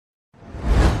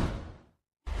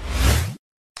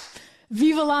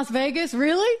Viva Las Vegas,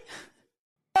 really?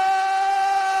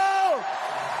 Oh!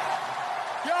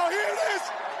 Y'all hear this?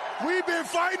 We've been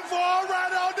fighting for all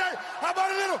right all day. How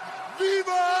about a little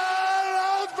Viva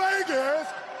Las Vegas?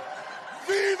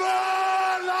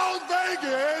 Viva Las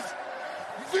Vegas!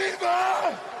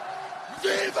 Viva!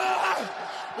 Viva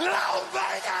Las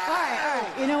Vegas! All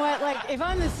right. You know what? Like, if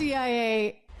I'm the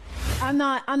CIA, I'm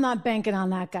not banking on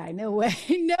that guy. No way.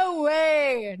 No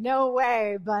way.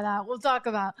 But we'll talk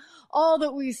about all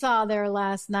that we saw there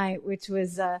last night, which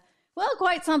was,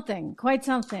 quite something,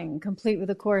 complete with,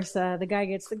 of course, the guy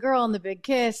gets the girl and the big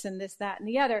kiss and this, that, and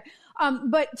the other.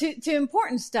 But to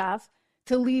important stuff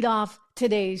to lead off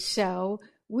today's show,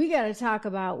 we got to talk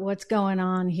about what's going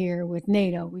on here with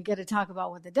NATO. We got to talk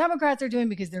about what the Democrats are doing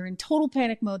because they're in total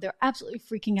panic mode. They're absolutely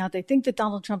freaking out. They think that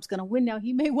Donald Trump's going to win now.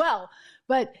 He may well,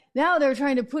 but now they're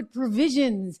trying to put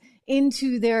provisions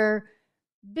into their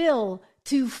bill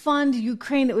to fund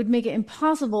Ukraine that would make it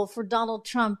impossible for Donald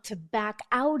Trump to back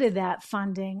out of that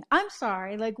funding. I'm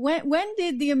sorry. Like, when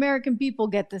did the American people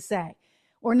get the say?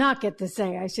 Or not get to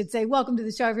say, I should say. Welcome to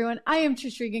the show, everyone. I am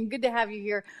Trish Regan. Good to have you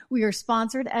here. We are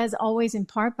sponsored, as always, in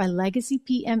part by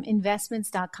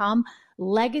LegacyPMInvestments.com.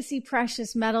 Legacy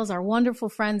Precious Metals, our wonderful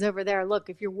friends over there. Look,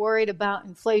 if you're worried about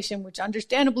inflation, which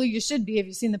understandably you should be if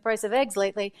you've seen the price of eggs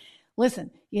lately, listen,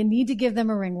 you need to give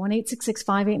them a ring,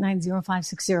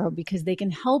 1-866-589-0560, because they can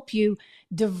help you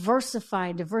diversify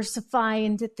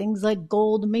into things like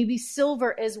gold, maybe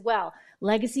silver as well.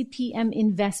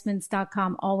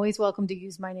 LegacyPMInvestments.com. Always welcome to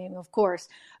use my name, of course.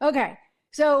 Okay,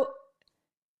 so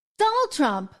Donald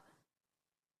Trump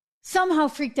somehow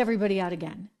freaked everybody out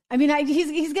again. I mean,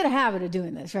 he's got a habit of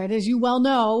doing this, right? As you well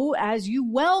know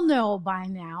by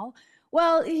now.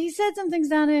 Well, he said some things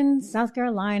down in South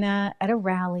Carolina at a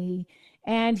rally,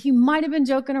 and he might have been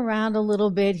joking around a little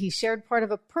bit. He shared part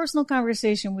of a personal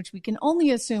conversation, which we can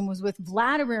only assume was with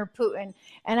Vladimir Putin.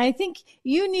 And I think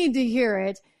you need to hear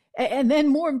it. And then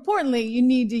more importantly, you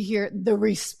need to hear the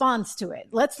response to it.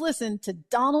 Let's listen to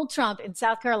Donald Trump in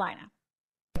South Carolina.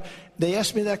 They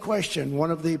asked me that question.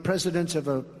 One of the presidents of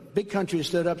a big country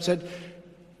stood up and said,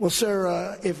 well,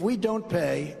 sir, if we don't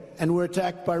pay and we're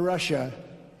attacked by Russia,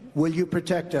 will you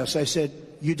protect us? I said,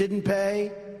 you didn't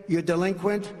pay? You're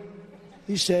delinquent?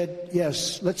 He said,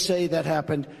 yes, let's say that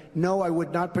happened. No, I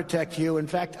would not protect you. In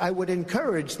fact, I would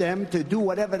encourage them to do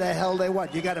whatever the hell they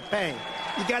want. You got to pay.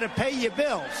 You got to pay your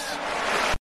bills.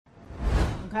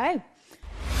 Okay.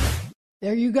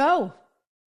 There you go.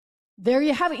 There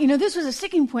you have it. You know, this was a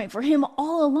sticking point for him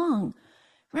all along.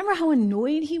 Remember how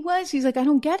annoyed he was? He's like, I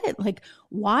don't get it. Like,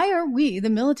 why are we, the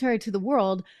military to the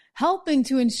world, helping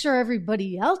to ensure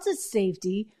everybody else's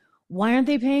safety? Why aren't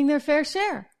they paying their fair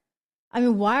share? I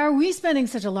mean, why are we spending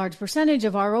such a large percentage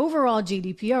of our overall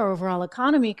GDP, our overall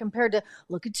economy, compared to,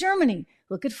 look at Germany,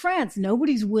 look at France.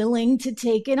 Nobody's willing to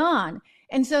take it on.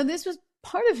 And so this was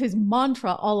part of his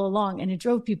mantra all along, and it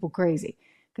drove people crazy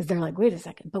because they're like, wait a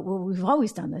second, but we've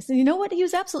always done this. And you know what? He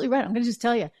was absolutely right. I'm going to just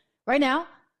tell you right now,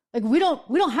 like, we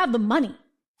don't have the money.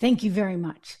 Thank you very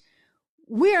much.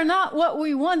 We are not what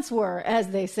we once were, as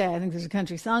they say. I think there's a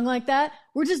country song like that.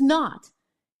 We're just not.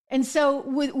 And so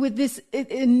with this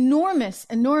enormous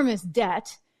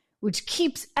debt, which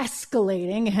keeps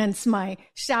escalating, hence my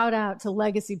shout out to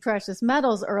Legacy Precious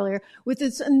Metals earlier, with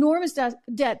this enormous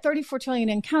debt, 34 trillion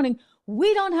and counting,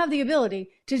 we don't have the ability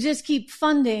to just keep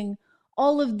funding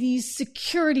all of these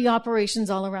security operations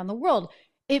all around the world.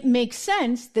 It makes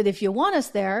sense that if you want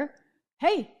us there,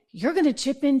 hey, you're going to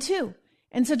chip in too.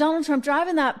 And so Donald Trump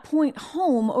driving that point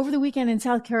home over the weekend in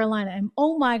South Carolina, and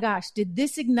oh my gosh, did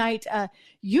this ignite a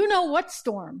you-know-what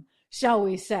storm, shall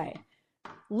we say,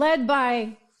 led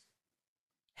by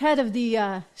head of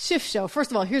the Shift Show.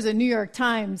 First of all, here's a New York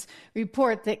Times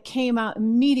report that came out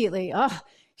immediately.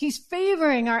 He's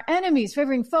favoring our enemies,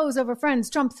 favoring foes over friends.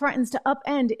 Trump threatens to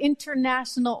upend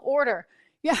international order.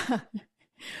 Yeah,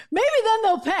 maybe then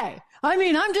they'll pay. I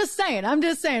mean, I'm just saying,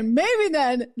 maybe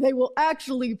then they will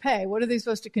actually pay. What are they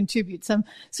supposed to contribute? Some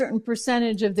certain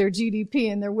percentage of their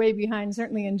GDP, and they're way behind,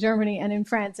 certainly in Germany and in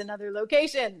France and other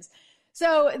locations.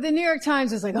 So the New York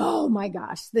Times was like, oh my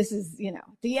gosh, this is,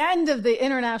 the end of the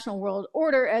international world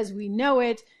order as we know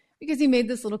it, because he made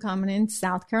this little comment in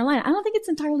South Carolina. I don't think it's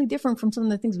entirely different from some of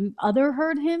the things we've otherwise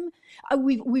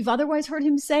heard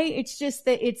him say. It's just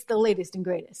that it's the latest and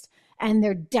greatest, and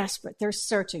they're desperate. They're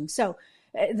searching. So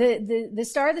the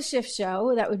star of the Shift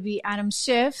Show, that would be Adam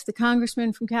Schiff, the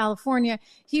congressman from California,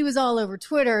 he was all over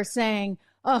Twitter saying,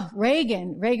 Oh,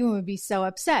 Reagan would be so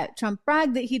upset. Trump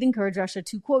bragged that he'd encourage Russia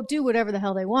to, quote, do whatever the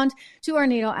hell they want to our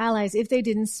NATO allies if they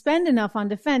didn't spend enough on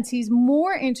defense. He's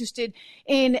more interested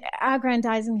in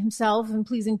aggrandizing himself and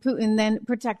pleasing Putin than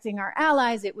protecting our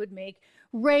allies. It would make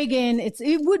Reagan, it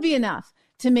would be enough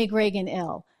to make Reagan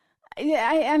ill.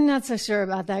 I'm not so sure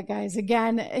about that, guys.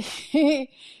 Again,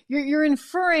 you're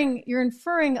inferring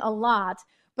a lot,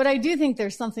 but I do think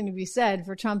there's something to be said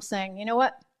for Trump saying, you know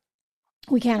what?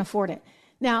 We can't afford it.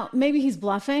 Now, maybe he's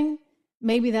bluffing.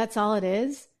 Maybe that's all it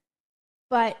is.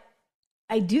 But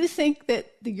I do think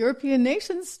that the European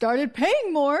nations started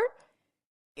paying more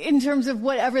in terms of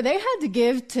whatever they had to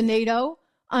give to NATO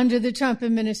under the Trump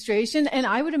administration. And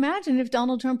I would imagine if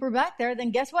Donald Trump were back there,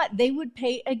 then guess what? They would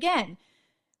pay again.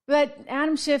 But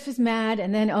Adam Schiff is mad.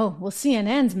 And then,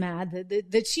 CNN's mad.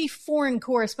 The chief foreign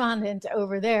correspondent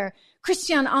over there,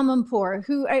 Christiane Amanpour,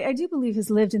 who I do believe has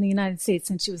lived in the United States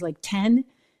since she was like 10,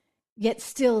 yet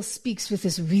still speaks with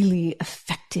this really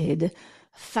affected,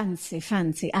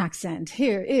 fancy accent.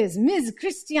 Here is Ms.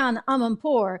 Christiane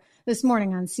Amanpour this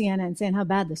morning on CNN saying how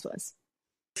bad this was.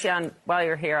 Christiane, while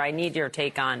you're here, I need your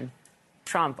take on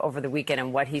Trump over the weekend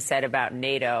and what he said about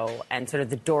NATO and sort of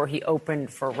the door he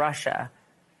opened for Russia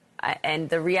and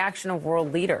the reaction of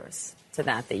world leaders to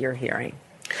that you're hearing.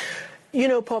 You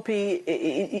know, Poppy,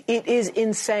 it is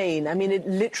insane. I mean, it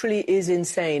literally is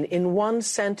insane. In one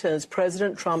sentence,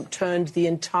 President Trump turned the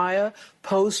entire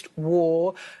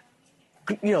post-war,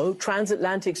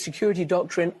 transatlantic security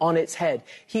doctrine on its head.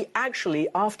 He actually,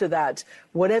 after that,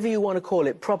 whatever you want to call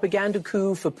it, propaganda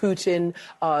coup for Putin,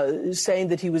 saying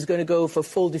that he was going to go for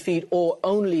full defeat or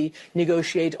only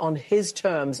negotiate on his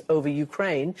terms over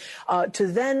Ukraine, to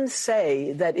then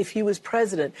say that if he was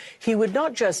president, he would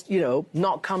not just,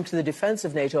 not come to the defense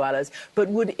of NATO allies, but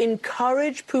would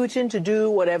encourage Putin to do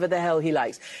whatever the hell he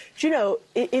likes.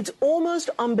 It's almost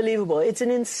unbelievable. It's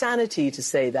an insanity to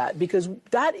say that, because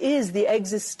that is the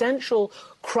existential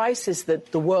crisis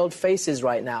that the world faces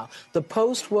right now. The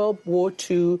post-World War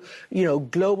II,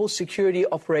 global security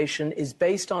operation is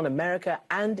based on America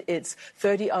and its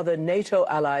 30 other NATO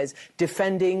allies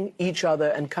defending each other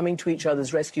and coming to each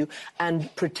other's rescue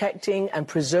and protecting and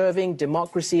preserving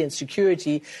democracy and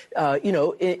security,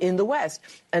 in the West.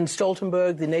 And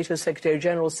Stoltenberg, the NATO Secretary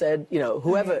General, said,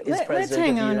 whoever is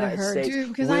president of the United States, too,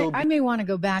 because I may want to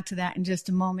go back to that in just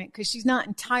a moment, because she's not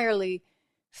entirely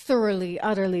thoroughly,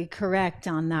 utterly correct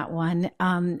on that one.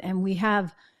 And we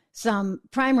have some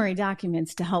primary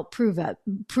documents to help prove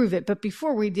it. But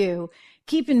before we do,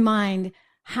 keep in mind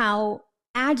how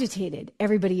agitated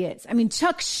everybody is. I mean,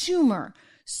 Chuck Schumer,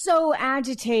 so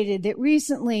agitated that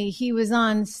recently he was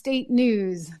on state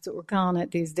news, that's what we're calling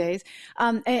it these days,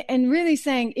 and really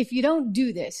saying, if you don't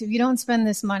do this, if you don't spend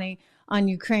this money on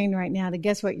Ukraine right now, then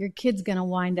guess what? Your kid's going to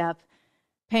wind up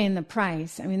paying the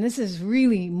price. I mean, this is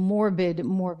really morbid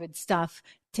stuff.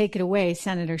 Take it away,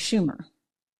 Senator Schumer.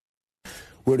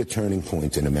 We're at a turning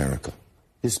point in America.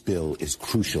 This bill is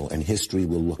crucial, and history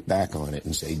will look back on it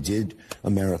and say, did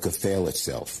America fail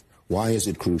itself? Why is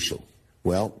it crucial?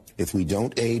 Well, if we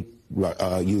don't aid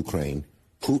Ukraine,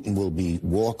 Putin will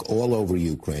walk all over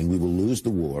Ukraine. We will lose the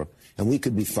war, and we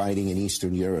could be fighting in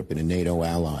Eastern Europe in a NATO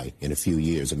ally in a few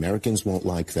years. Americans won't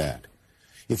like that.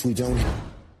 If we don't...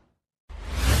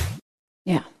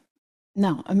 Yeah,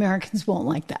 no, Americans won't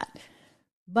like that.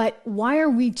 But why are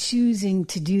we choosing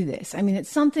to do this? I mean, it's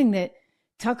something that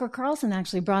Tucker Carlson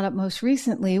actually brought up most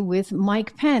recently with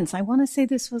Mike Pence. I want to say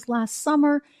this was last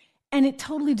summer, and it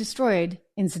totally destroyed,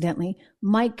 incidentally,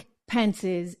 Mike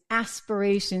Pence's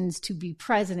aspirations to be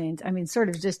president. I mean, sort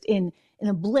of just in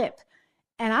a blip.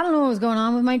 And I don't know what was going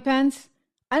on with Mike Pence.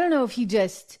 I don't know if he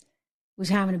just was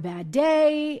having a bad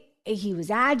day. He was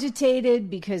agitated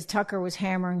because Tucker was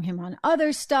hammering him on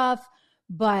other stuff.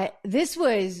 But this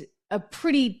was a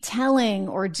pretty telling,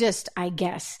 or just, I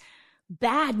guess,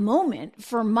 bad moment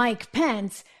for Mike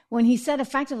Pence when he said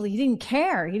effectively he didn't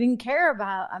care. He didn't care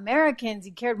about Americans.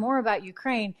 He cared more about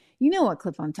Ukraine. You know what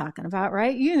clip I'm talking about,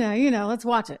 right? You know, let's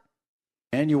watch it.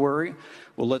 January,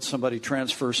 we'll let somebody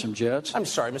transfer some jets. I'm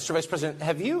sorry, Mr. Vice President,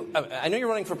 I know you're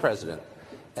running for president.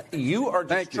 You are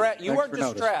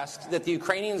distressed that the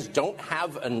Ukrainians don't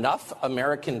have enough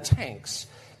American tanks.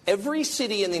 Every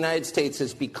city in the United States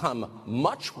has become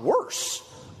much worse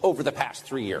over the past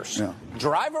 3 years. Yeah.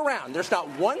 Drive around. There's not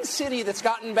one city that's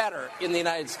gotten better in the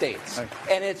United States.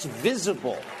 And it's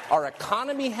visible. Our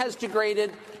economy has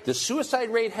degraded. The suicide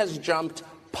rate has jumped.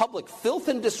 Public filth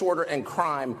and disorder and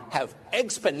crime have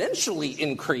exponentially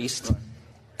increased.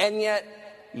 And yet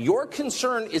your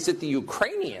concern is that the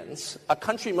Ukrainians, a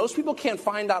country most people can't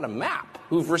find on a map,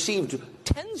 who've received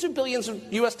tens of billions of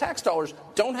U.S. tax dollars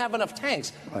don't have enough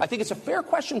tanks. I think it's a fair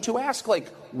question to ask, like,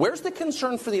 where's the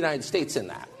concern for the United States in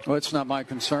that? Well, it's not my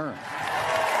concern.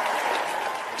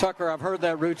 Tucker, I've heard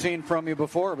that routine from you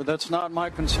before, but that's not my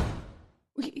concern.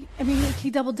 I mean, he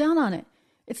doubled down on it.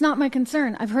 It's not my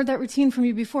concern. I've heard that routine from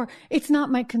you before. It's not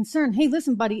my concern. Hey,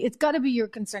 listen, buddy, it's got to be your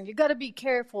concern. You got to be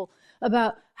careful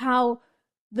about how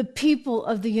the people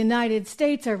of the United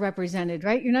States are represented,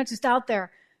 right? You're not just out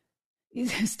there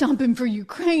stomping for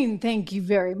Ukraine. Thank you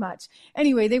very much.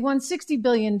 Anyway, they won $60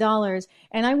 billion.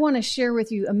 And I want to share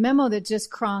with you a memo that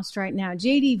just crossed right now.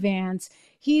 J.D. Vance,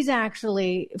 he's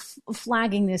actually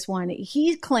flagging this one.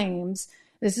 He claims,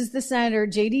 this is the Senator,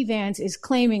 J.D. Vance is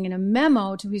claiming in a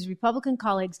memo to his Republican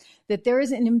colleagues that there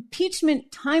is an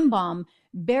impeachment time bomb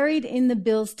buried in the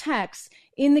bill's text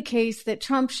in the case that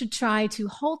Trump should try to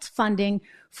halt funding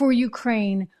for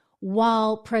Ukraine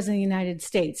while president of the United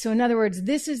States. So in other words,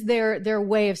 this is their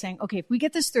way of saying, okay, if we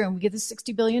get this through and we get this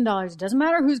 $60 billion, it doesn't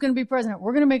matter who's going to be president.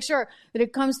 We're going to make sure that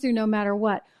it comes through no matter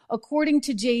what. According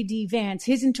to J.D. Vance,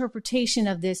 his interpretation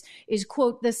of this is,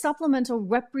 quote, the supplemental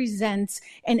represents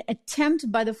an attempt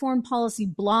by the foreign policy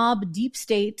blob deep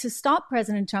state to stop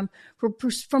President Trump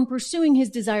from pursuing his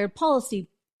desired policy.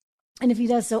 And if he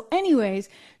does so anyways,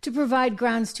 to provide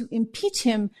grounds to impeach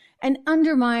him and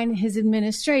undermine his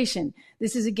administration.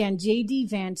 This is, again, J.D.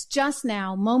 Vance just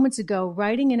now, moments ago,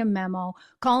 writing in a memo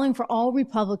calling for all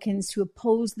Republicans to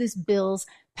oppose this bill's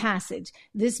passage.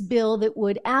 This bill that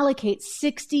would allocate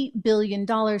 $60 billion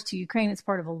to Ukraine. It's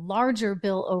part of a larger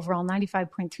bill overall,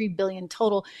 $95.3 billion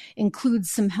total, includes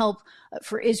some help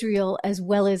for Israel as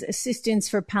well as assistance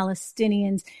for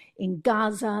Palestinians in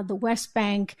Gaza, the West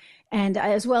Bank, and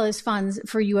as well as funds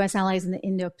for U.S. allies in the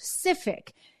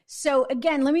Indo-Pacific. So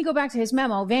again, let me go back to his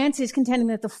memo. Vance is contending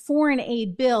that the foreign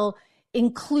aid bill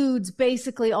includes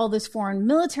basically all this foreign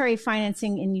military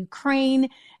financing in Ukraine,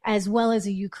 as well as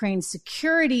a Ukraine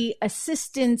security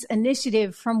assistance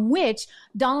initiative from which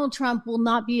Donald Trump will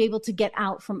not be able to get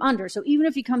out from under. So even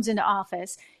if he comes into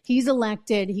office, he's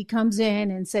elected, he comes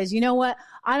in and says, you know what,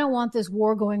 I don't want this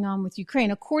war going on with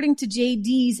Ukraine. According to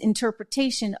JD's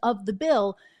interpretation of the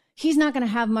bill, he's not going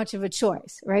to have much of a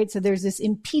choice, right? So there's this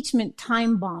impeachment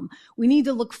time bomb. We need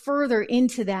to look further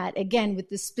into that, again, with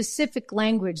the specific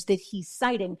language that he's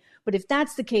citing. But if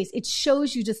that's the case, it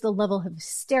shows you just the level of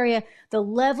hysteria, the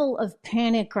level of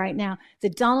panic right now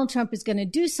that Donald Trump is going to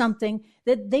do something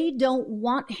that they don't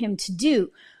want him to do.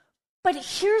 But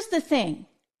here's the thing.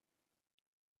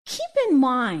 Keep in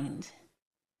mind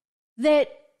that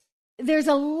there's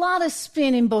a lot of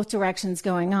spin in both directions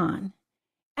going on.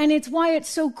 And it's why it's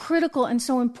so critical and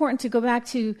so important to go back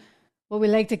to what we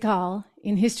like to call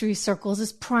in history circles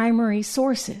as primary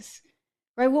sources,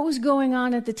 right? What was going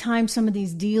on at the time some of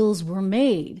these deals were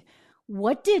made?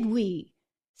 What did we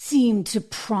seem to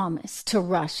promise to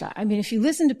Russia? I mean, if you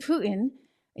listen to Putin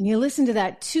and you listen to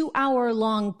that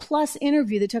 2-hour-long plus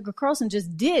interview that Tucker Carlson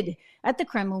just did at the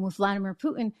Kremlin with Vladimir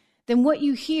Putin, then what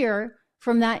you hear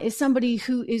from that is somebody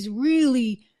who is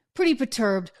really pretty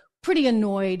perturbed, pretty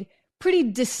annoyed,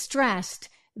 pretty distressed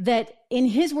that, in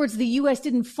his words, the U.S.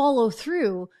 didn't follow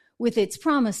through with its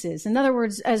promises. In other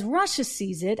words, as Russia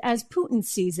sees it, as Putin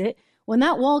sees it, when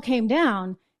that wall came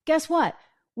down, guess what?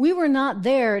 We were not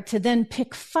there to then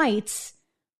pick fights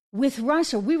with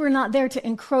Russia. We were not there to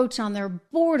encroach on their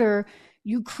border.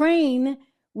 Ukraine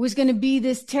was going to be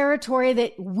this territory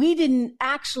that we didn't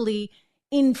actually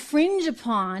infringe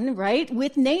upon, right?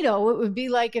 With NATO, it would be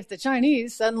like if the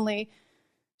Chinese suddenly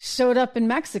showed up in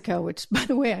Mexico, which, by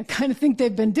the way, I kind of think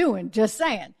they've been doing, just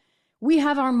saying. We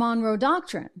have our Monroe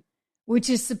Doctrine,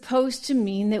 which is supposed to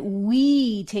mean that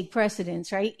we take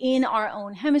precedence, right, in our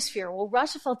own hemisphere. Well,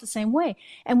 Russia felt the same way.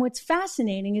 And what's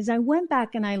fascinating is I went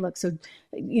back and I looked. So,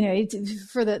 you know,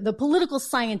 for the political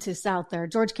scientists out there,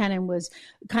 George Kennan was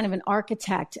kind of an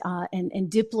architect and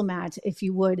diplomat, if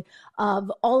you would,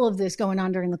 of all of this going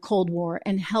on during the Cold War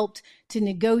and helped to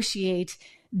negotiate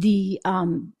the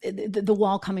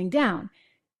wall coming down.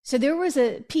 So there was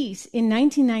a piece in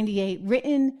 1998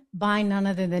 written by none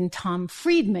other than Tom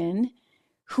Friedman,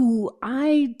 who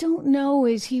I don't know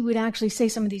as he would actually say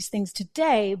some of these things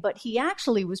today, but he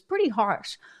actually was pretty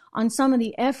harsh on some of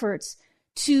the efforts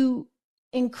to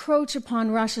encroach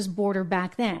upon Russia's border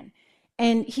back then.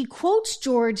 And he quotes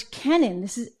George Kennan.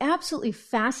 This is absolutely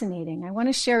fascinating. I want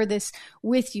to share this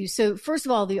with you. So first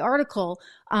of all, the article,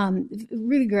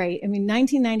 really great. I mean,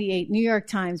 1998, New York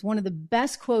Times, one of the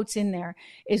best quotes in there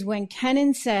is when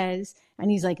Kennan says, and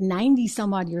he's like 90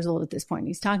 some odd years old at this point.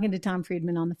 He's talking to Tom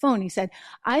Friedman on the phone. He said,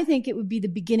 I think it would be the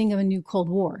beginning of a new Cold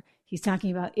War. He's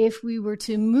talking about if we were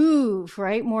to move,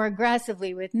 right, more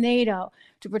aggressively with NATO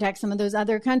to protect some of those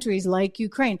other countries like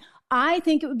Ukraine, I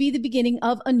think it would be the beginning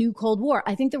of a new Cold War.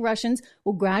 I think the Russians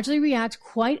will gradually react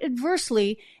quite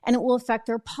adversely, and it will affect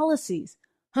their policies.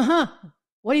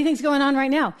 What do you think's going on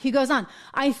right now? He goes on,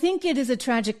 I think it is a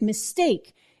tragic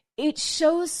mistake. It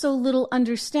shows so little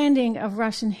understanding of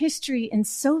Russian history and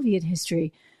Soviet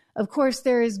history. Of course,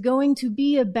 there is going to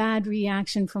be a bad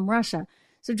reaction from Russia.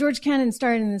 So George Kennan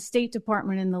started in the State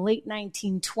Department in the late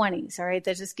 1920s, all right?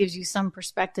 That just gives you some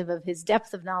perspective of his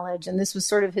depth of knowledge, and this was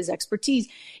sort of his expertise,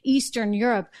 Eastern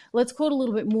Europe. Let's quote a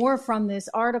little bit more from this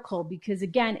article because,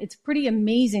 again, it's pretty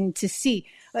amazing to see.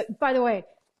 By the way,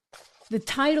 the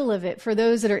title of it, for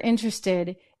those that are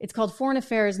interested, it's called Foreign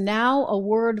Affairs, Now a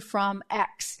Word from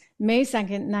X, May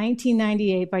 2nd,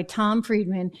 1998, by Tom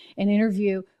Friedman, an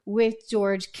interview with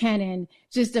George Kennan.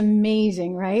 Just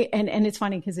amazing, right? And it's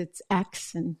funny because it's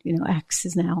X, and X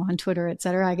is now on Twitter, et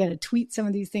cetera. I got to tweet some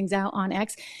of these things out on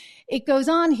X. It goes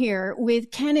on here with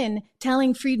Kennan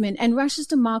telling Friedman, and Russia's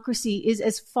democracy is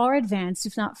as far advanced,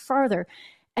 if not farther,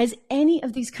 as any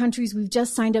of these countries we've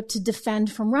just signed up to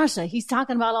defend from Russia. He's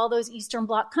talking about all those Eastern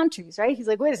Bloc countries, right? He's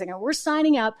like, wait a second, we're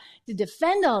signing up to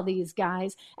defend all these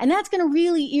guys, and that's going to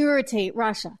really irritate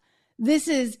Russia. This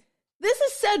is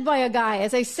said by a guy,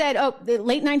 as I said, the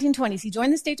late 1920s. He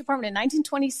joined the State Department in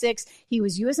 1926. He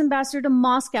was U.S. ambassador to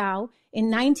Moscow in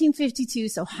 1952,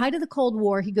 so height of the Cold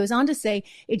War. He goes on to say,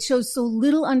 it shows so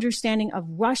little understanding of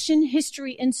Russian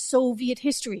history and Soviet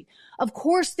history. Of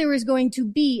course, there is going to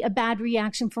be a bad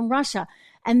reaction from Russia.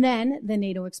 And then the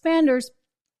NATO expanders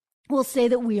will say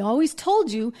that we always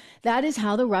told you that is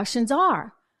how the Russians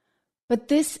are. But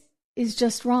this is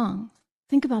just wrong.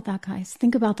 Think about that, guys.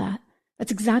 Think about that.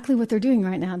 That's exactly what they're doing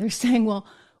right now. They're saying, well,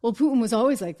 Putin was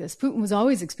always like this. Putin was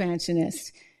always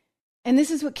expansionist. And this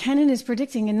is what Kennan is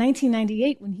predicting in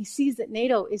 1998 when he sees that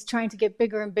NATO is trying to get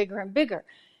bigger and bigger and bigger.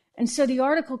 And so the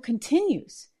article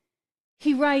continues.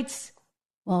 He writes,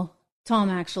 well, Tom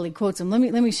actually quotes him. Let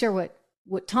me share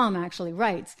what Tom actually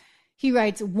writes. He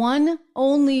writes, one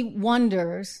only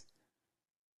wonders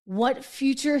what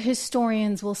future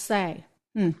historians will say.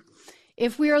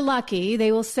 If we are lucky,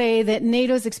 they will say that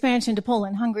NATO's expansion to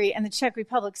Poland, Hungary, and the Czech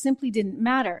Republic simply didn't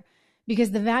matter because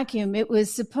the vacuum it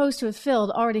was supposed to have filled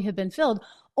already had been filled.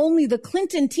 Only the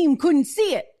Clinton team couldn't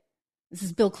see it. This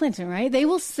is Bill Clinton, right? They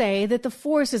will say that the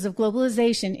forces of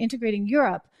globalization integrating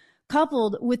Europe,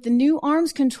 coupled with the new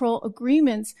arms control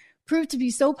agreements, proved to be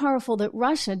so powerful that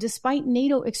Russia, despite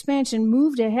NATO expansion,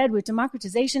 moved ahead with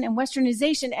democratization and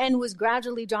westernization and was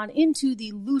gradually drawn into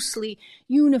the loosely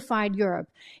unified Europe.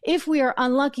 If we are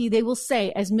unlucky, they will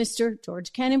say, as Mr.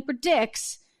 George Kennan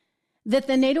predicts, that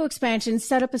the NATO expansion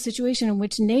set up a situation in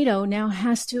which NATO now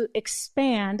has to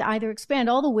either expand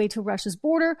all the way to Russia's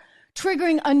border,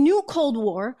 triggering a new Cold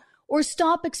War, or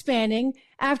stop expanding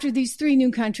after these three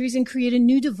new countries and create a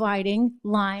new dividing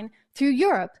line through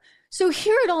Europe. So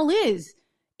here it all is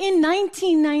in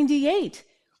 1998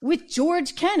 with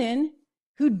George Kennan,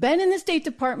 who'd been in the State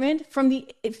Department from he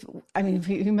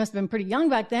must have been pretty young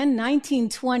back then,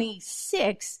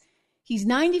 1926. He's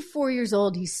 94 years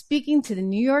old. He's speaking to the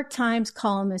New York Times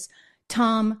columnist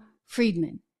Tom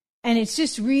Friedman. And it's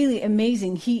just really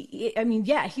amazing.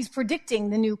 He's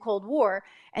predicting the new Cold War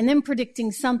and then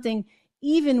predicting something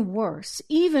even worse.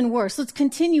 Let's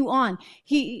continue on.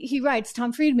 He writes,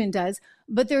 Tom Friedman does,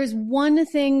 but there is one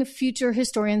thing future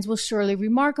historians will surely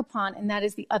remark upon, and that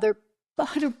is the utter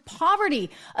poverty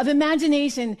of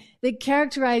imagination that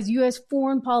characterized U.S.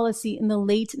 foreign policy in the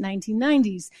late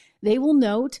 1990s. They will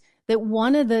note that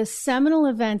one of the seminal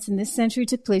events in this century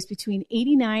took place between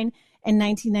 1989 and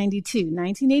 1992.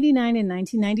 1989 and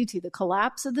 1992, the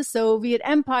collapse of the Soviet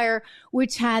Empire,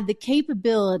 which had the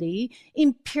capability,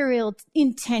 imperial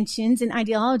intentions, and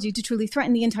ideology to truly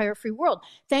threaten the entire free world.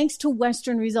 Thanks to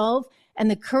Western resolve and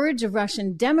the courage of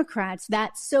Russian Democrats,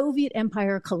 that Soviet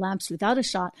empire collapsed without a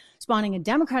shot, spawning a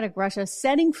democratic Russia,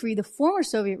 setting free the former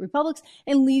Soviet republics,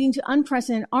 and leading to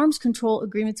unprecedented arms control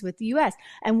agreements with the U.S.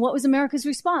 And what was America's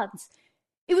response?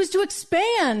 It was to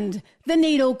expand the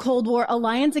NATO Cold War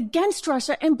alliance against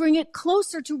Russia and bring it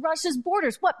closer to Russia's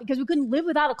borders. What? Because we couldn't live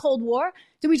without a Cold War?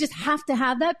 Do we just have to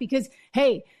have that? Because,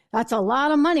 hey, that's a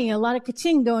lot of money, a lot of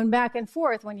ka-ching going back and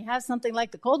forth. When you have something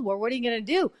like the Cold War, what are you going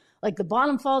to do? Like the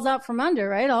bottom falls out from under,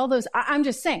 right? All those. I'm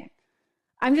just saying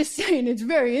it's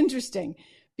very interesting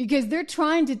because they're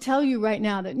trying to tell you right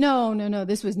now that no,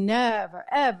 this was never,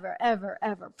 ever, ever,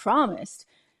 ever promised.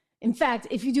 In fact,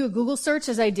 if you do a Google search,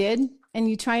 as I did, and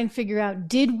you try and figure out,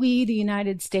 did we, the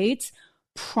United States,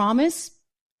 promise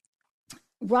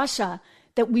Russia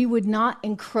that we would not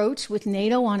encroach with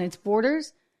NATO on its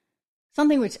borders?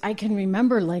 something which I can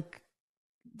remember like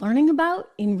learning about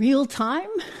in real time.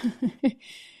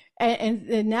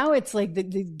 and now it's like they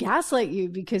gaslight you,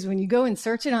 because when you go and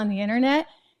search it on the internet,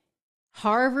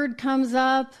 Harvard comes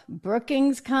up,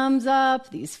 Brookings comes up,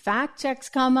 these fact checks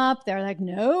come up. They're like,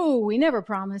 no, we never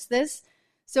promised this.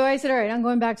 So I said, all right, I'm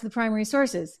going back to the primary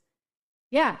sources.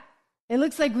 Yeah, it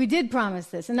looks like we did promise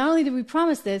this. And not only did we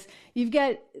promise this, you've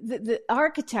got the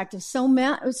architect of so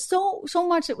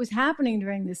much that was happening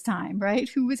during this time, right?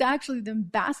 Who was actually the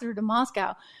ambassador to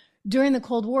Moscow during the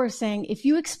Cold War, saying, if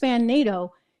you expand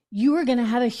NATO, you are going to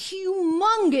have a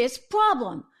humongous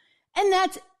problem. And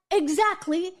that's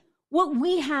exactly what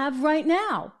we have right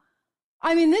now.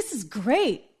 I mean, this is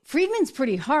great. Friedman's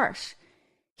pretty harsh.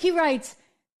 He writes,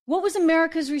 what was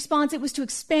America's response? It was to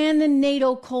expand the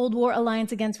NATO Cold War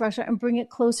alliance against Russia and bring it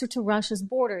closer to Russia's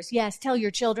borders. Yes, tell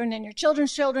your children and your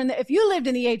children's children that if you lived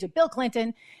in the age of Bill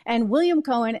Clinton and William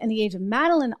Cohen and the age of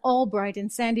Madeleine Albright and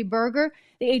Sandy Berger,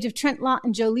 the age of Trent Lott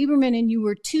and Joe Lieberman, and you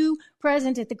were too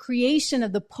present at the creation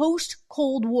of the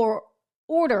post-Cold War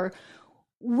order,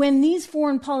 when these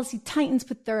foreign policy titans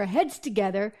put their heads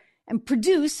together and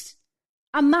produced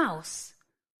a mouse.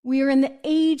 We are in the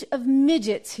age of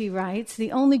midgets, he writes.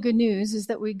 The only good news is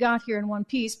that we got here in one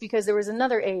piece because there was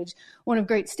another age, one of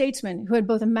great statesmen who had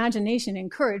both imagination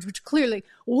and courage, which clearly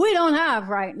we don't have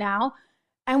right now.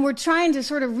 And we're trying to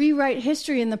sort of rewrite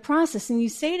history in the process. And you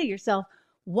say to yourself,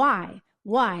 why?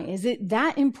 Why? Is it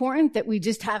that important that we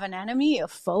just have an enemy, a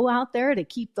foe out there to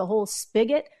keep the whole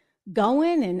spigot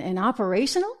going and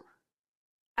operational?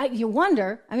 You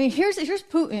wonder. I mean, here's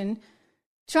Putin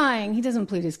trying. He doesn't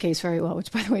plead his case very well,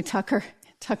 which, by the way, Tucker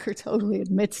totally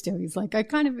admits to. He's like, I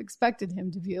kind of expected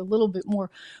him to be a little bit more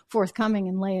forthcoming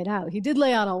and lay it out. He did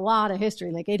lay out a lot of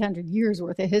history, like 800 years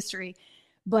worth of history,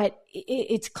 but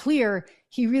it's clear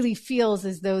he really feels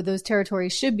as though those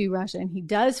territories should be Russia, and he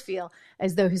does feel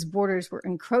as though his borders were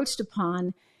encroached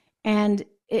upon. And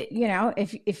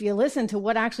if you listen to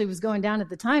what actually was going down at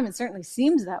the time, it certainly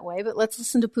seems that way. But let's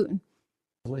listen to Putin.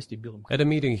 At a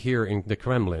meeting here in the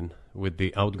Kremlin with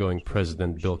the outgoing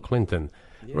President Bill Clinton,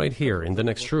 right here in the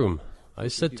next room, I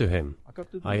said to him,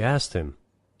 I asked him,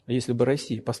 Bill,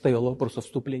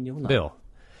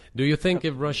 do you think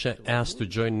if Russia asked to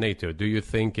join NATO, do you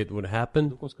think it would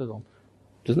happen?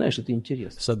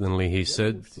 Suddenly he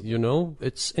said,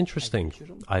 it's interesting.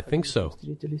 I think so.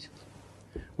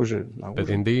 But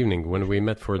in the evening, when we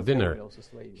met for dinner,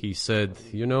 he said,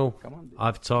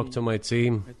 I've talked to my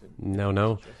team.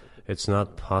 No, it's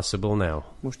not possible now.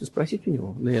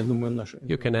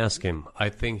 You can ask him. I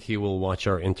think he will watch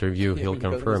our interview. He'll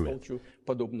confirm it.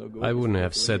 I wouldn't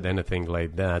have said anything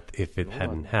like that if it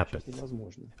hadn't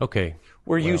happened. Okay.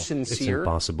 Were you sincere? It's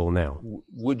impossible now.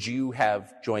 Would you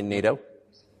have joined NATO?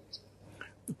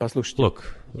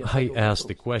 Look, I asked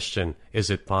the question, is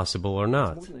it possible or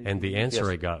not? And the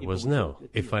answer I got was no.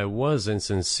 If I was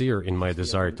insincere in my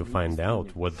desire to find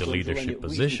out what the leadership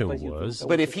position was...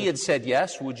 But if he had said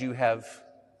yes, would you have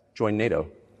joined NATO?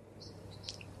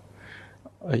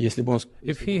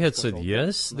 If he had said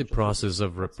yes, the process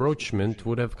of rapprochement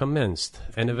would have commenced,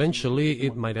 and eventually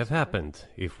it might have happened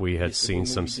if we had seen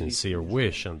some sincere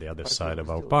wish on the other side of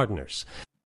our partners.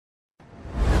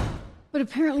 But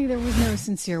apparently there was no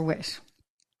sincere wish.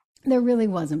 There really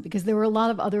wasn't, because there were a lot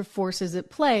of other forces at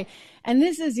play. And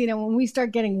this is, when we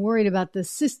start getting worried about the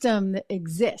system that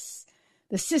exists,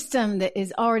 the system that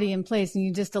is already in place, and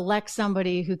you just elect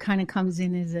somebody who kind of comes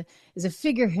in as a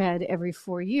figurehead every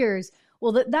 4 years,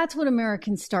 well, that's what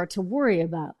Americans start to worry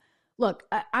about. Look,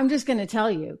 I'm just going to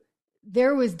tell you,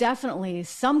 there was definitely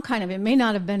some kind of, it may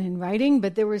not have been in writing,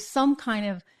 but there was some kind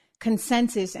of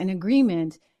consensus and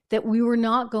agreement that we were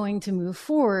not going to move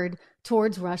forward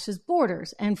towards Russia's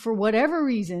borders. And for whatever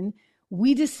reason,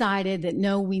 we decided that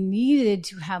no, we needed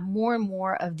to have more and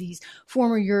more of these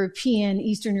former European,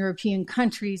 Eastern European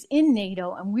countries in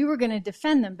NATO, and we were going to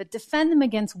defend them. But defend them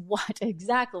against what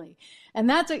exactly? And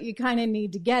that's what you kind of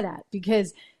need to get at,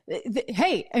 because,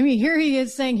 hey, I mean, here he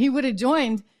is saying he would have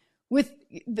joined with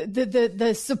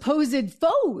the supposed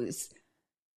foes.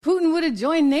 Putin would have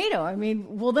joined NATO. I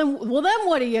mean, well then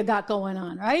what do you got going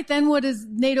on, right? Then what does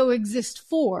NATO exist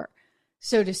for,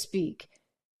 so to speak?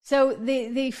 So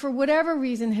they for whatever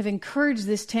reason, have encouraged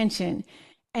this tension.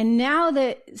 And now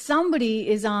that somebody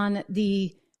is on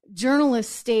the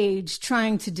journalist stage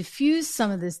trying to diffuse some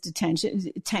of this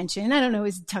tension, I don't know,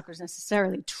 is Tucker's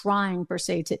necessarily trying per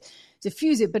se to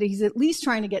diffuse it, but he's at least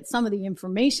trying to get some of the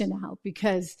information out,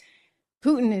 because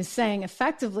Putin is saying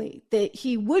effectively that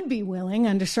he would be willing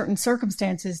under certain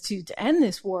circumstances to end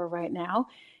this war right now.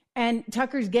 And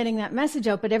Tucker's getting that message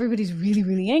out, but everybody's really,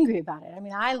 really angry about it. I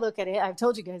mean, I look at it, I've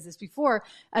told you guys this before,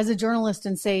 as a journalist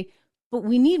and say, but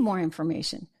we need more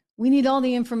information. We need all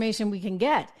the information we can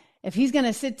get. If he's going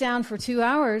to sit down for 2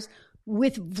 hours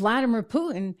with Vladimir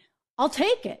Putin, I'll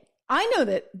take it. I know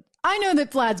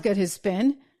that Vlad's got his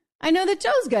spin. I know that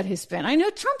Joe's got his spin. I know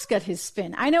Trump's got his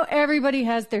spin. I know everybody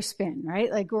has their spin,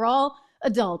 right? Like, we're all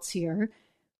adults here.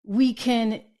 We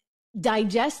can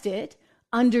digest it,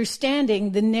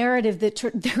 understanding the narrative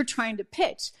that they're trying to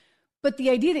pitch. But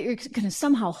the idea that you're going to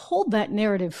somehow hold that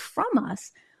narrative from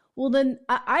us, well, then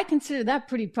I consider that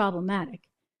pretty problematic.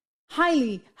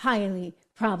 Highly, highly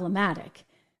problematic.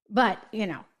 But,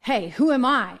 hey, who am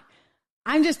I?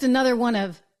 I'm just another one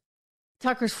of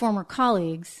Tucker's former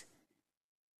colleagues.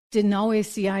 Didn't always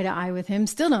see eye to eye with him.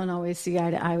 Still don't always see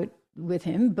eye to eye with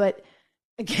him. But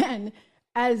again,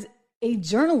 as a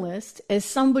journalist, as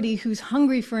somebody who's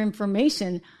hungry for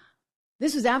information,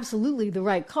 this was absolutely the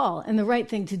right call and the right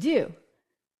thing to do.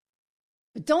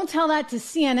 But don't tell that to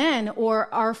CNN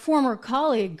or our former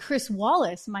colleague, Chris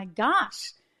Wallace. My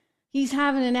gosh, he's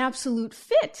having an absolute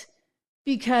fit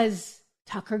because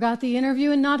Tucker got the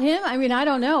interview and not him. I mean, I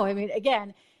don't know. I mean,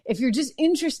 again, if you're just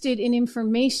interested in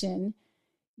information,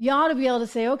 you ought to be able to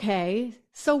say, okay,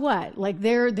 so what? Like,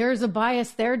 there's a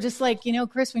bias there. Just like,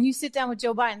 Chris, when you sit down with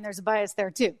Joe Biden, there's a bias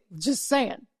there too. Just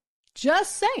saying.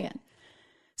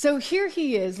 So here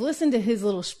he is. Listen to his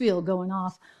little spiel going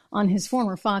off on his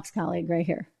former Fox colleague right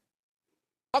here.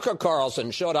 Tucker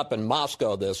Carlson showed up in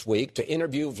Moscow this week to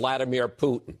interview Vladimir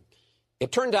Putin.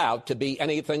 It turned out to be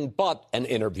anything but an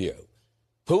interview.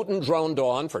 Putin droned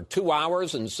on for 2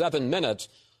 hours and 7 minutes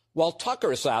while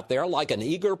Tucker sat there like an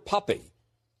eager puppy.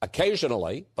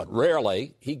 Occasionally, but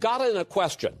rarely, he got in a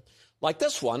question, like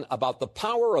this one about the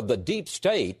power of the deep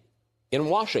state in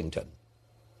Washington.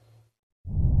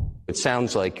 It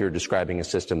sounds like you're describing a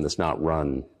system that's not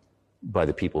run by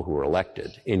the people who are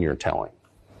elected in your telling.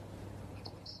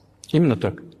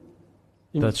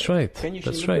 That's right.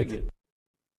 That's right.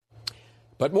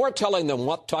 But more telling than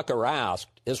what Tucker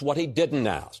asked is what he didn't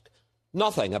ask.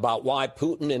 Nothing about why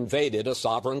Putin invaded a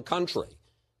sovereign country.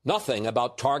 Nothing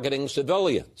about targeting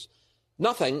civilians.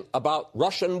 Nothing about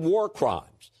Russian war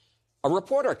crimes. A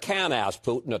reporter can ask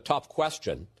Putin a tough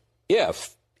question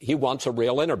if he wants a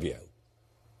real interview.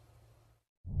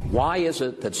 Why is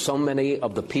it that so many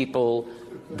of the people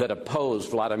that oppose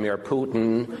Vladimir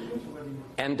Putin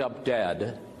end up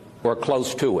dead or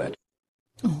close to it?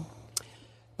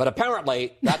 But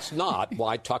apparently that's not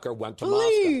why Tucker went to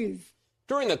Moscow.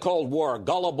 During the Cold War,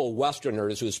 gullible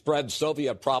Westerners who spread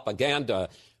Soviet propaganda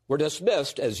were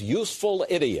dismissed as useful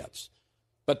idiots.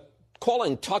 But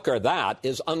calling Tucker that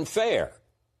is unfair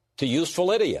to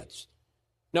useful idiots.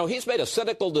 No, he's made a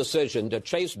cynical decision to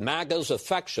chase MAGA's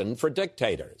affection for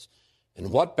dictators.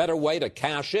 And what better way to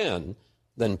cash in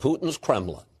than Putin's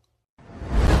Kremlin?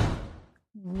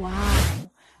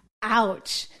 Wow.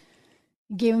 Ouch.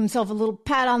 Gave himself a little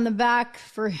pat on the back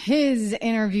for his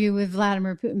interview with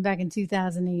Vladimir Putin back in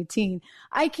 2018.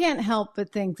 I can't help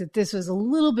but think that this was a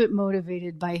little bit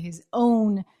motivated by his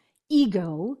own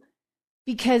ego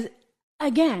because,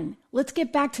 again, let's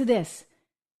get back to this.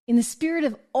 In the spirit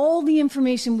of all the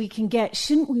information we can get,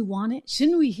 shouldn't we want it?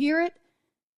 Shouldn't we hear it?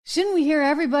 Shouldn't we hear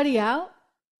everybody out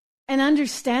and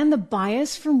understand the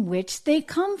bias from which they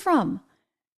come from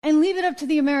and leave it up to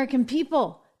the American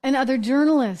people and other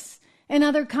journalists and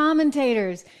other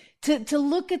commentators to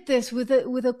look at this with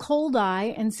a cold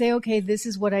eye and say, okay, this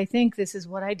is what I think, this is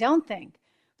what I don't think.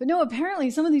 But no, apparently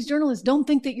some of these journalists don't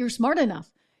think that you're smart enough.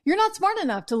 You're not smart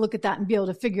enough to look at that and be able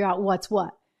to figure out what's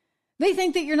what. They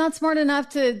think that you're not smart enough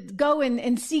to go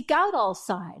and seek out all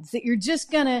sides, that you're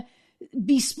just going to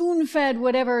be spoon-fed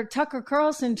whatever Tucker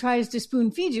Carlson tries to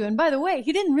spoon-feed you. And by the way,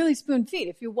 he didn't really spoon-feed.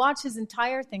 If you watch his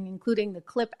entire thing, including the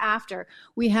clip after,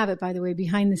 we have it, by the way,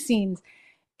 behind the scenes.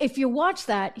 If you watch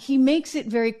that, he makes it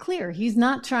very clear. He's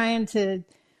not trying to,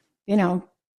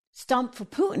 stump for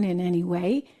Putin in any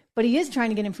way, but he is trying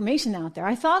to get information out there.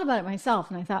 I thought about it myself,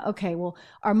 and I thought, okay, well,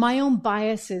 are my own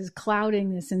biases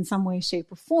clouding this in some way, shape,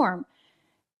 or form?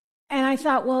 And I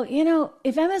thought, well,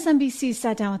 if MSNBC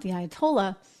sat down with the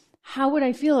Ayatollah, how would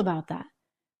I feel about that?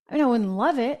 I mean, I wouldn't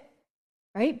love it,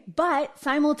 right? But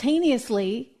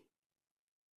simultaneously,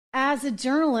 as a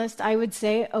journalist, I would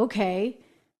say, okay,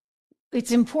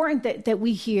 it's important that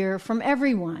we hear from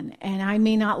everyone. And I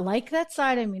may not like that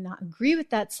side. I may not agree with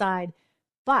that side,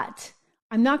 but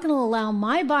I'm not going to allow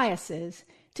my biases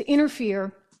to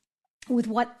interfere with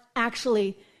what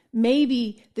actually may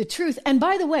be the truth. And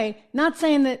by the way, not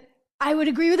saying that I would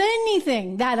agree with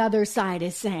anything that other side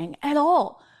is saying at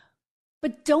all.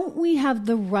 But don't we have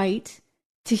the right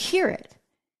to hear it?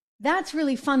 That's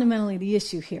really fundamentally the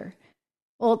issue here.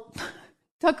 Well,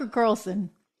 Tucker Carlson,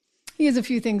 he has a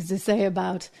few things to say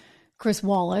about Chris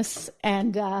Wallace,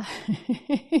 and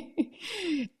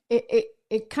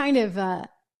it kind of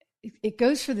it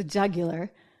goes for the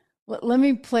jugular. Let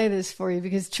me play this for you,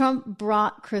 because Trump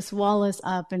brought Chris Wallace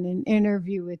up in an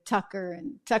interview with Tucker,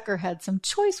 and Tucker had some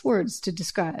choice words to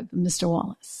describe Mr.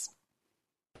 Wallace.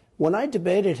 When I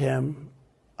debated him,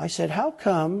 I said, how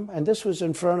come, and this was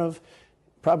in front of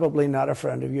probably not a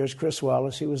friend of yours, Chris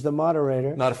Wallace, he was the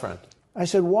moderator. Not a friend. I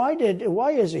said, why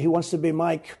is it he wants to be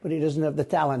Mike, but he doesn't have the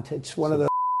talent? It's one of the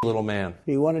little man.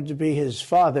 He wanted to be his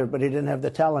father, but he didn't have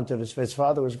the talent of his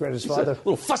father. Was great. His father,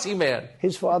 little fussy man.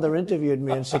 His father interviewed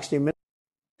me in 60 Minutes.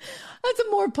 That's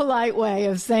a more polite way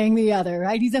of saying the other,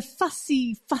 right? He's a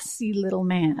fussy little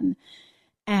man,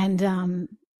 and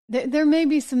there may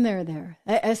be some there.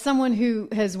 As someone who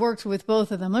has worked with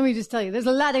both of them, let me just tell you, there's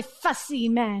a lot of fussy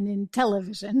men in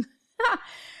television.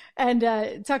 And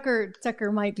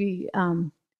Tucker might be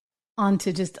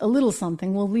onto just a little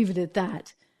something. We'll leave it at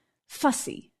that.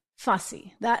 Fussy.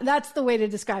 That's the way to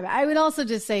describe it. I would also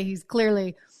just say he's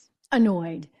clearly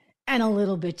annoyed and a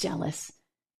little bit jealous,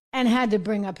 and had to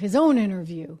bring up his own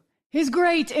interview, his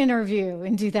great interview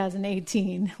in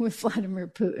 2018 with Vladimir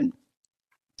Putin.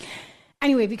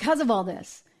 Anyway, because of all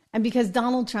this, and because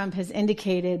Donald Trump has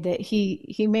indicated that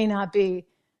he may not be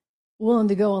willing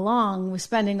to go along with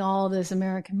spending all this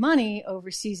American money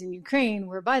overseas in Ukraine,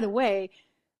 where, by the way,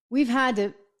 we've had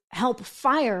to help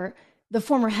fire the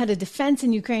former head of defense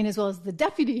in Ukraine as well as the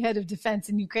deputy head of defense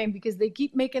in Ukraine because they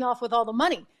keep making off with all the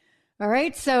money. All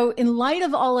right. So in light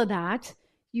of all of that,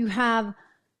 you have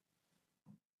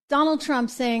Donald Trump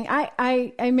saying,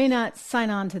 I may not sign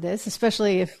on to this,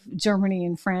 especially if Germany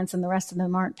and France and the rest of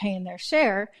them aren't paying their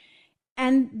share.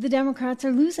 And the Democrats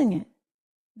are losing it.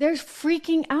 They're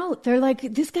freaking out. They're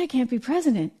like, this guy can't be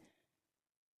president.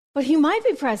 But he might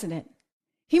be president.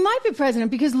 He might be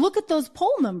president because look at those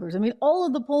poll numbers. I mean, all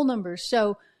of the poll numbers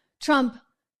show Trump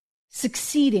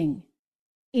succeeding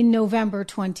in November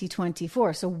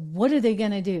 2024. So what are they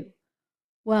going to do?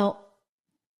 Well,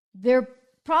 their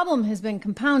problem has been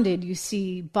compounded, you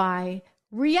see, by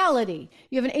reality.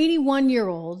 You have an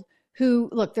 81-year-old who,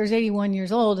 look, there's 81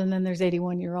 years old and then there's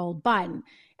 81-year-old Biden.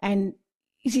 And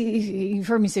you've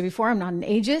heard me say before, I'm not an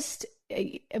ageist,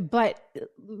 but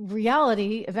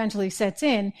reality eventually sets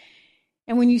in.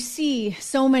 And when you see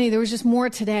so many, there was just more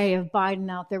today of Biden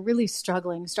out there really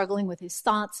struggling with his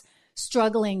thoughts,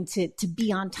 struggling to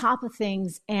be on top of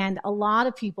things. And a lot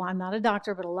of people, I'm not a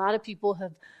doctor, but a lot of people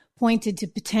have pointed to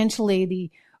potentially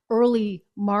the early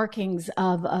markings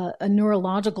of a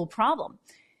neurological problem.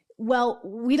 Well,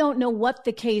 we don't know what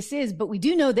the case is, but we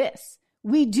do know this.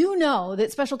 We do know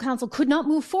that special counsel could not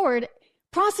move forward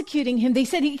prosecuting him. They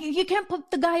said you can't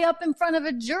put the guy up in front of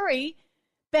a jury.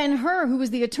 Ben-Hur, who was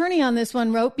the attorney on this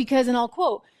one, wrote, because, and I'll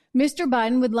quote, Mr.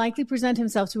 Biden would likely present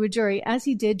himself to a jury as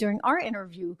he did during our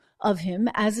interview of him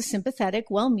as a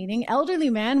sympathetic, well-meaning elderly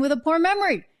man with a poor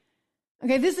memory.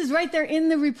 Okay, this is right there in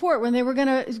the report when they were going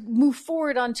to move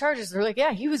forward on charges. They're like,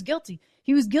 yeah, he was guilty.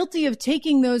 He was guilty of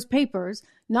taking those papers,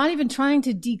 not even trying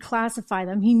to declassify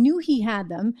them. He knew he had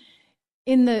them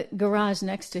in the garage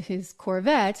next to his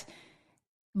Corvette.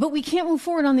 But we can't move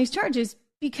forward on these charges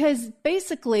because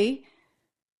basically,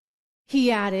 he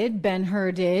added,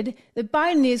 Ben-Hur did, that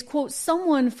Biden is, quote,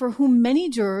 someone for whom many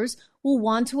jurors will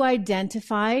want to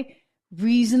identify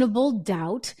reasonable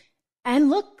doubt. And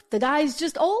look, the guy's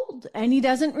just old and he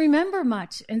doesn't remember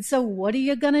much. And so what are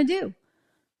you going to do?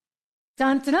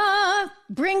 Dun, dun, dun,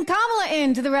 bring Kamala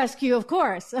in to the rescue, of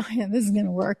course. Oh, yeah, this is going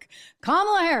to work.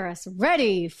 Kamala Harris,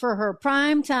 ready for her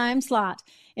prime time slot.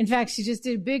 In fact, she just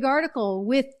did a big article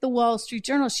with the Wall Street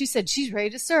Journal. She said she's ready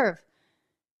to serve.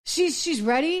 She's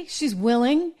ready. She's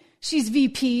willing. She's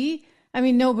VP. I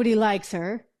mean, nobody likes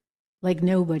her. Like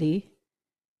nobody.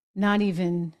 Not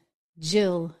even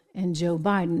Jill and Joe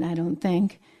Biden, I don't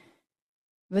think.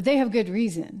 But they have good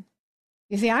reason.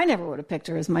 You see, I never would have picked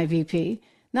her as my VP.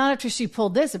 Not after she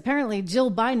pulled this. Apparently,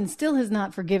 Jill Biden still has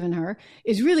not forgiven her,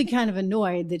 is really kind of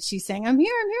annoyed that she's saying, I'm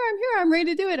here, I'm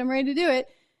ready to do it.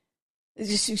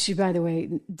 She, by the way,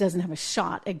 doesn't have a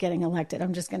shot at getting elected.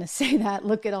 I'm just going to say that.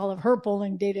 Look at all of her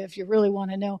polling data if you really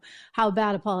want to know how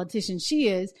bad a politician she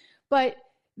is. But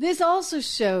this also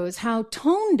shows how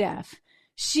tone deaf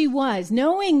she was,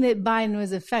 knowing that Biden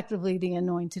was effectively the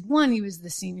anointed one. He was the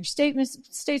senior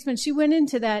statesman. She went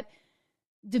into that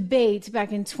debate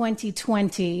back in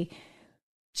 2020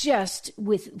 just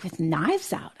with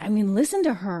knives out. I mean, listen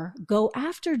to her go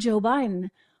after Joe Biden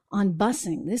on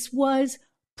busing. This was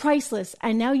priceless.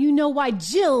 And now you know why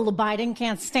Jill Biden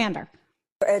can't stand her.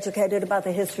 Educated about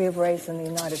the history of race in the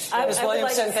United States. Ms.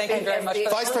 Williamson, thank you very much.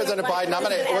 Vice President Biden,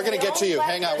 we're going to get to you.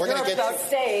 Hang on, we're going to get to you.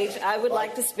 Stage, I would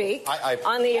like to speak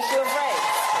on the issue of race.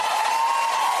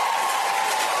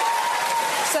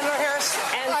 Senator Harris,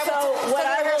 what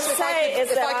I will say is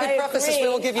that if I could preface this, we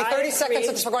will give you 30 seconds, agree.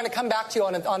 since we're going to come back to you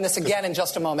on this again in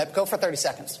just a moment. Go for 30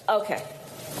 seconds. Okay.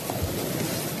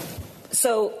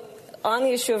 So, on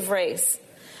the issue of race,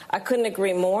 I couldn't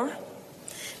agree more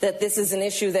that this is an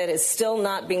issue that is still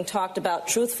not being talked about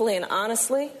truthfully and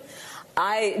honestly.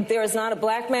 There is not a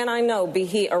black man I know, be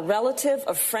he a relative,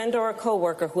 a friend, or a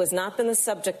coworker, who has not been the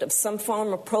subject of some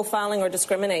form of profiling or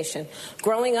discrimination.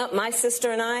 Growing up, my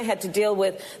sister and I had to deal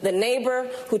with the neighbor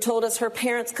who told us her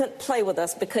parents couldn't play with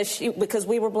us because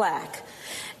we were black.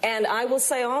 And I will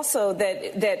say also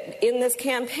that in this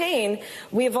campaign,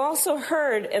 we've also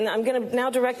heard, and I'm going to now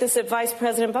direct this at Vice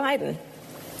President Biden,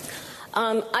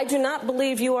 I do not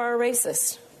believe you are a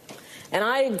racist. And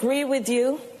I agree with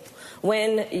you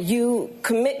when you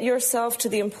commit yourself to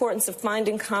the importance of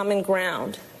finding common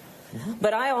ground. Mm-hmm.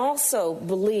 But I also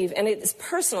believe, and it's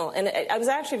personal, and I was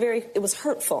actually it was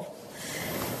hurtful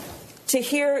to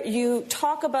hear you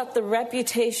talk about the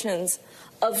reputations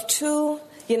of two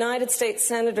United States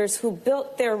senators who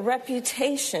built their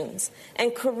reputations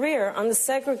and career on the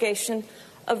segregation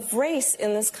of race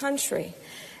in this country.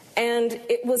 And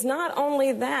it was not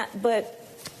only that, but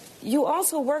you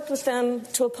also worked with them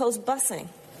to oppose busing.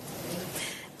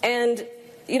 And,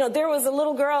 there was a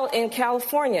little girl in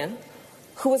California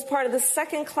who was part of the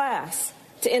second class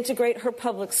to integrate her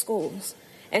public schools.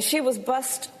 And she was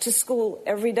bused to school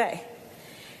every day.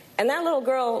 And that little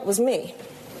girl was me.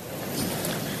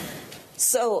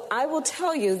 So I will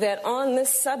tell you that on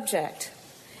this subject,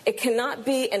 it cannot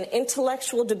be an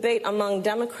intellectual debate among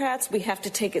Democrats. We have to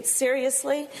take it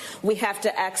seriously. We have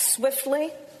to act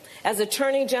swiftly. As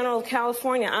Attorney General of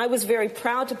California, I was very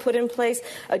proud to put in place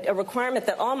a requirement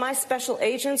that all my special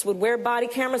agents would wear body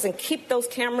cameras and keep those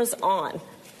cameras on.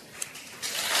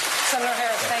 Senator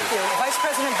Harris, thank you. Vice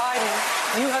President Biden,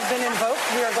 you have been invoked.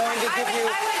 We are going to give you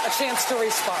a chance to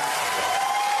respond.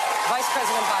 Vice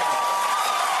President Biden.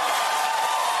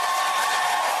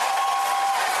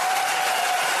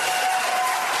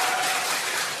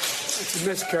 It's a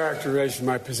mischaracterization of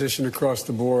my position across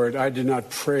the board. I did not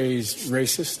praise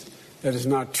racist. That is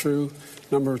not true,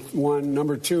 number one.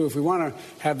 Number two, if we want to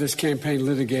have this campaign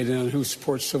litigated on who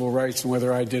supports civil rights and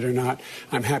whether I did or not,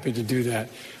 I'm happy to do that.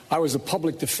 I was a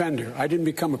public defender. I didn't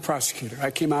become a prosecutor. I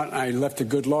came out and I left a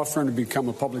good law firm to become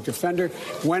a public defender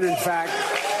when in fact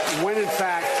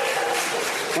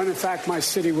my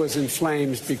city was in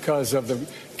flames because of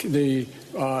the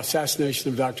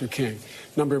assassination of Dr. King.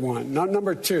 Number one.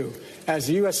 Number two, as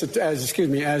the Vice President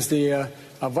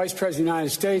of the United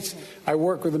States, I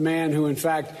work with a man who, in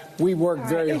fact, we work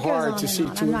very hard to see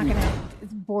to it. I'm not going to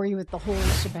bore you with the whole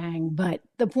shebang, but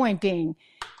the point being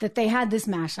that they had this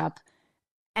mashup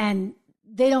and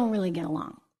they don't really get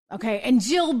along. Okay. And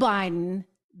Jill Biden,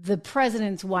 the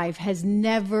president's wife, has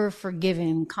never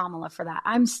forgiven Kamala for that.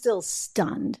 I'm still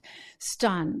stunned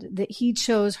that he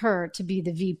chose her to be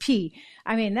the VP.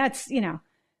 I mean, that's,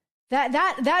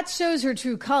 that shows her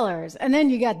true colors. And then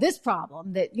you got this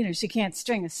problem that, she can't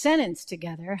string a sentence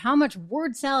together. How much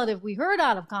word salad have we heard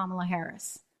out of Kamala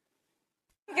Harris?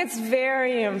 I think it's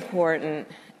very important,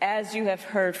 as you have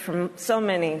heard from so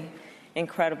many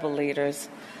incredible leaders,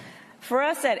 for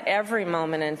us at every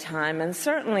moment in time, and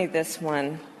certainly this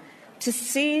one, to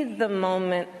see the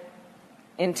moment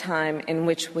in time in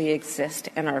which we exist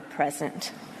and are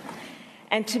present,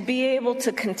 and to be able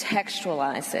to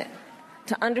contextualize it,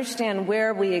 to understand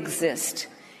where we exist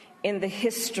in the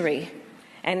history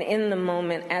and in the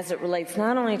moment as it relates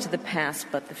not only to the past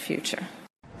but the future.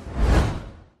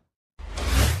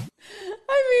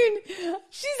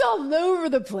 She's all over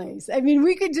the place.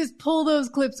 We could just pull those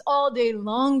clips all day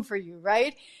long for you,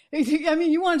 right?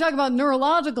 You want to talk about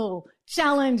neurological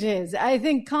challenges. I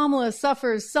think Kamala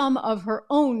suffers some of her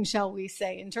own, shall we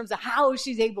say, in terms of how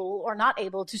she's able or not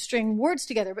able to string words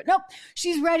together. But nope,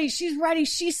 she's ready. She's ready.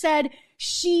 She said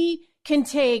she can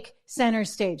take center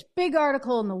stage. Big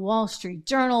article in the Wall Street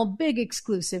Journal, big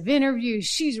exclusive interview.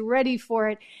 She's ready for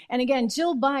it. And again,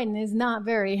 Jill Biden is not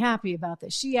very happy about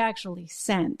this. She actually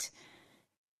sent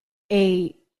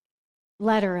a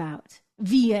letter out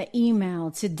via email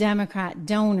to Democrat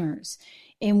donors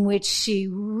in which she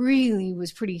really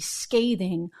was pretty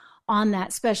scathing on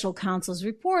that special counsel's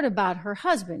report about her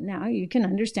husband. Now, you can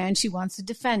understand she wants to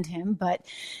defend him, but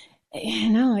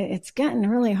it's gotten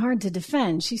really hard to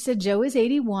defend. She said Joe is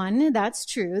 81. That's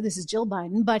true. This is Jill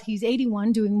Biden, but he's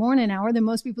 81, doing more in an hour than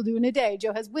most people do in a day.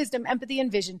 Joe has wisdom, empathy, and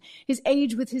vision. His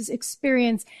age with his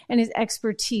experience and his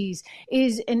expertise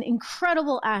is an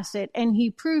incredible asset, and he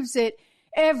proves it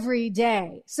every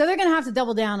day. So they're going to have to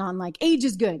double down on age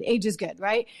is good,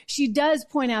 right? She does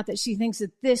point out that she thinks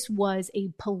that this was a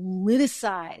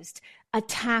politicized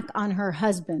attack on her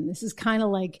husband. This is kind of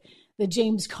like the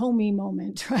James Comey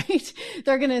moment, right?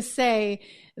 They're going to say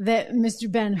that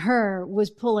Mr. Ben-Hur was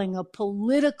pulling a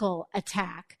political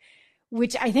attack,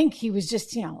 which I think he was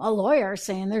just, a lawyer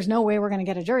saying there's no way we're going to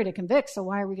get a jury to convict, so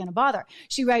why are we going to bother?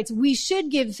 She writes, we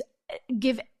should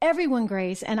give everyone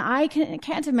grace, and I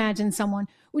can't imagine someone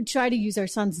would try to use our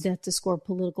son's death to score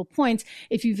political points.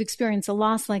 If you've experienced a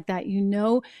loss like that, you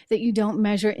know that you don't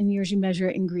measure it in years, you measure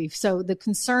it in grief. So the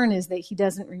concern is that he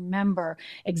doesn't remember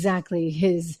exactly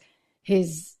his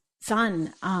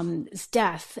son's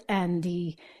death and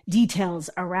the details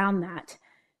around that.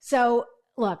 So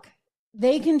look,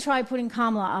 they can try putting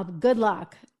Kamala up. Good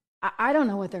luck. I don't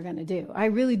know what they're going to do. I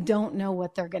really don't know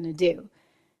what they're going to do.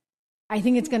 I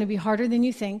think it's going to be harder than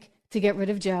you think to get rid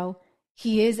of Joe.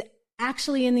 He is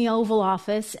actually in the Oval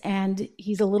Office, and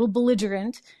he's a little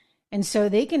belligerent. And so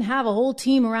they can have a whole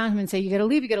team around him and say, you got to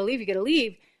leave, you got to leave, you got to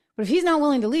leave. But if he's not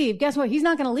willing to leave, guess what? He's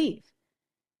not going to leave.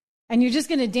 And you're just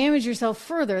going to damage yourself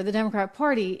further, the Democrat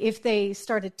Party, if they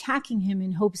start attacking him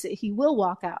in hopes that he will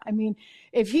walk out. I mean,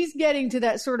 if he's getting to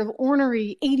that sort of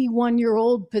ornery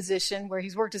 81-year-old position where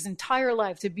he's worked his entire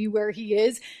life to be where he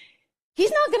is,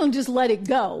 he's not going to just let it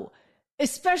go,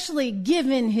 especially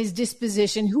given his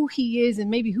disposition, who he is, and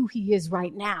maybe who he is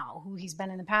right now, who he's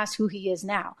been in the past, who he is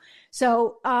now.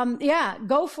 So,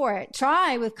 go for it.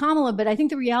 Try with Kamala. But I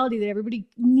think the reality that everybody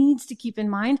needs to keep in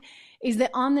mind is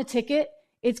that on the ticket,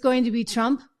 it's going to be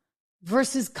Trump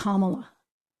versus Kamala,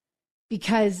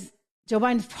 because Joe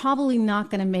Biden's probably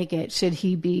not going to make it should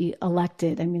he be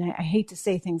elected. I mean, I hate to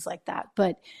say things like that,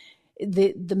 but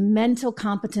the mental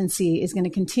competency is going to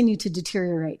continue to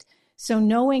deteriorate. So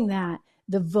knowing that,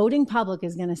 the voting public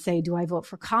is going to say, do I vote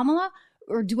for Kamala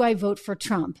or do I vote for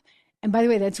Trump? And by the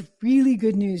way, that's really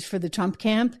good news for the Trump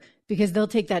camp, because they'll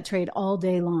take that trade all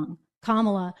day long.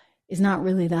 Kamala is not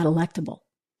really that electable.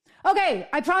 Okay,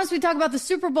 I promised we'd talk about the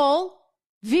Super Bowl.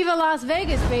 Viva Las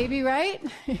Vegas, baby, right?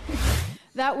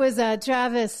 That was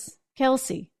Travis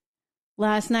Kelce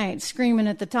last night screaming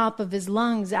at the top of his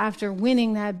lungs after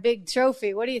winning that big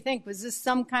trophy. What do you think? Was this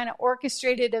some kind of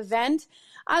orchestrated event?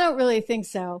 I don't really think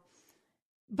so.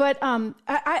 But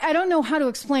I don't know how to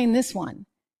explain this one.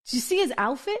 Did you see his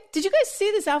outfit? Did you guys see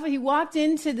this outfit? He walked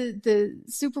into the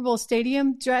Super Bowl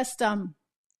stadium dressed, a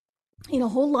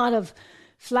whole lot of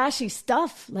flashy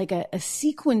stuff, like a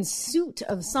sequin suit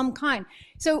of some kind.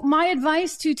 So my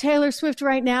advice to Taylor Swift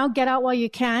right now, get out while you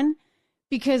can,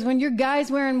 because when your guy's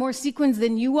wearing more sequins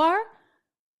than you are,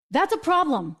 that's a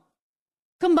problem.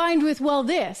 Combined with,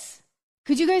 this.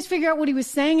 Could you guys figure out what he was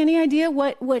saying? Any idea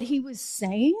what he was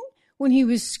saying when he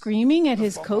was screaming at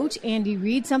his coach, Andy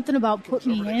Reid, something about put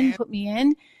me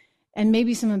in, and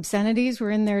maybe some obscenities were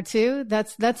in there too?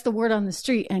 That's the word on the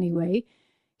street anyway.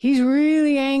 He's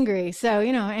really angry. So,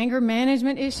 anger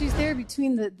management issues there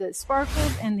between the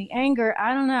sparkles and the anger.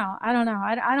 I don't know.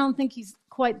 I don't think he's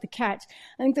quite the catch.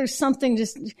 I think there's something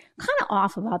just kind of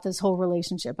off about this whole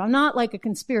relationship. I'm not like a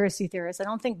conspiracy theorist. I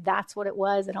don't think that's what it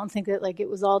was. I don't think that it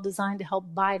was all designed to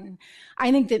help Biden.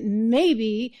 I think that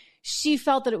maybe she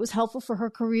felt that it was helpful for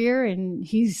her career, and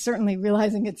he's certainly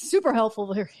realizing it's super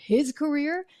helpful for his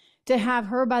career to have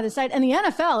her by the side. And the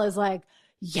NFL is like,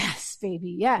 yes,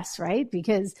 baby, yes, right?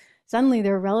 Because suddenly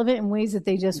they're relevant in ways that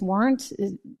they just weren't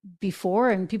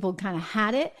before, and people kind of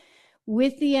had it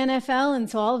with the NFL, and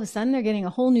so all of a sudden they're getting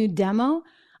a whole new demo.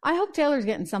 I hope Taylor's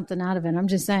getting something out of it. I'm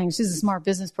just saying, she's a smart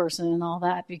business person and all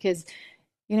that, because,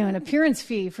 an appearance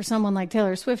fee for someone like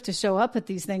Taylor Swift to show up at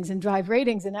these things and drive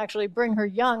ratings and actually bring her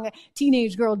young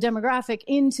teenage girl demographic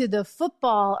into the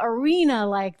football arena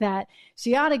like that,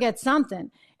 she ought to get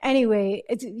something. Anyway,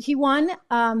 he won,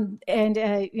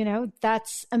 and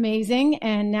that's amazing.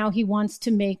 And now he wants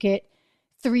to make it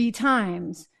 3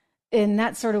 times. And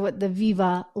that's sort of what the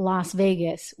Viva Las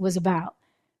Vegas was about.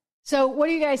 So what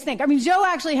do you guys think? I mean, Joe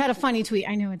actually had a funny tweet.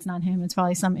 I know it's not him. It's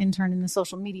probably some intern in the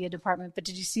social media department. But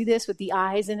did you see this with the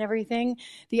eyes and everything?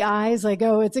 The eyes,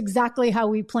 it's exactly how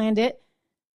we planned it.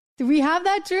 Do we have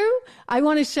that, Drew? I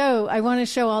want to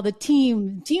show all the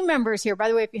team members here. By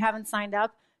the way, if you haven't signed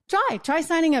up, try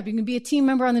signing up. You can be a team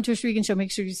member on the Trish Regan Show.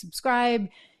 Make sure you subscribe,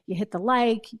 you hit the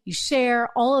like, you share,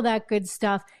 all of that good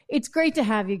stuff. It's great to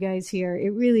have you guys here.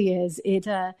 It really is.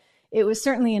 it was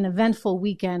certainly an eventful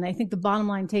weekend. I think the bottom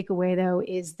line takeaway, though,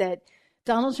 is that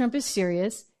Donald Trump is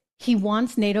serious. He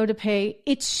wants NATO to pay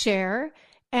its share,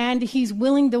 and he's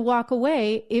willing to walk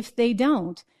away if they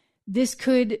don't. This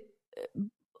could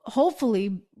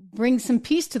hopefully bring some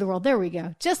peace to the world. There we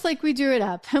go. Just like we drew it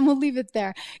up. And we'll leave it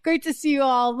there. Great to see you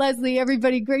all. Leslie,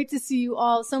 everybody, great to see you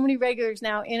all. So many regulars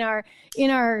now in our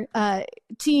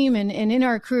team and in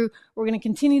our crew. We're going to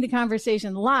continue the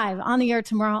conversation live on the air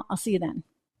tomorrow. I'll see you then.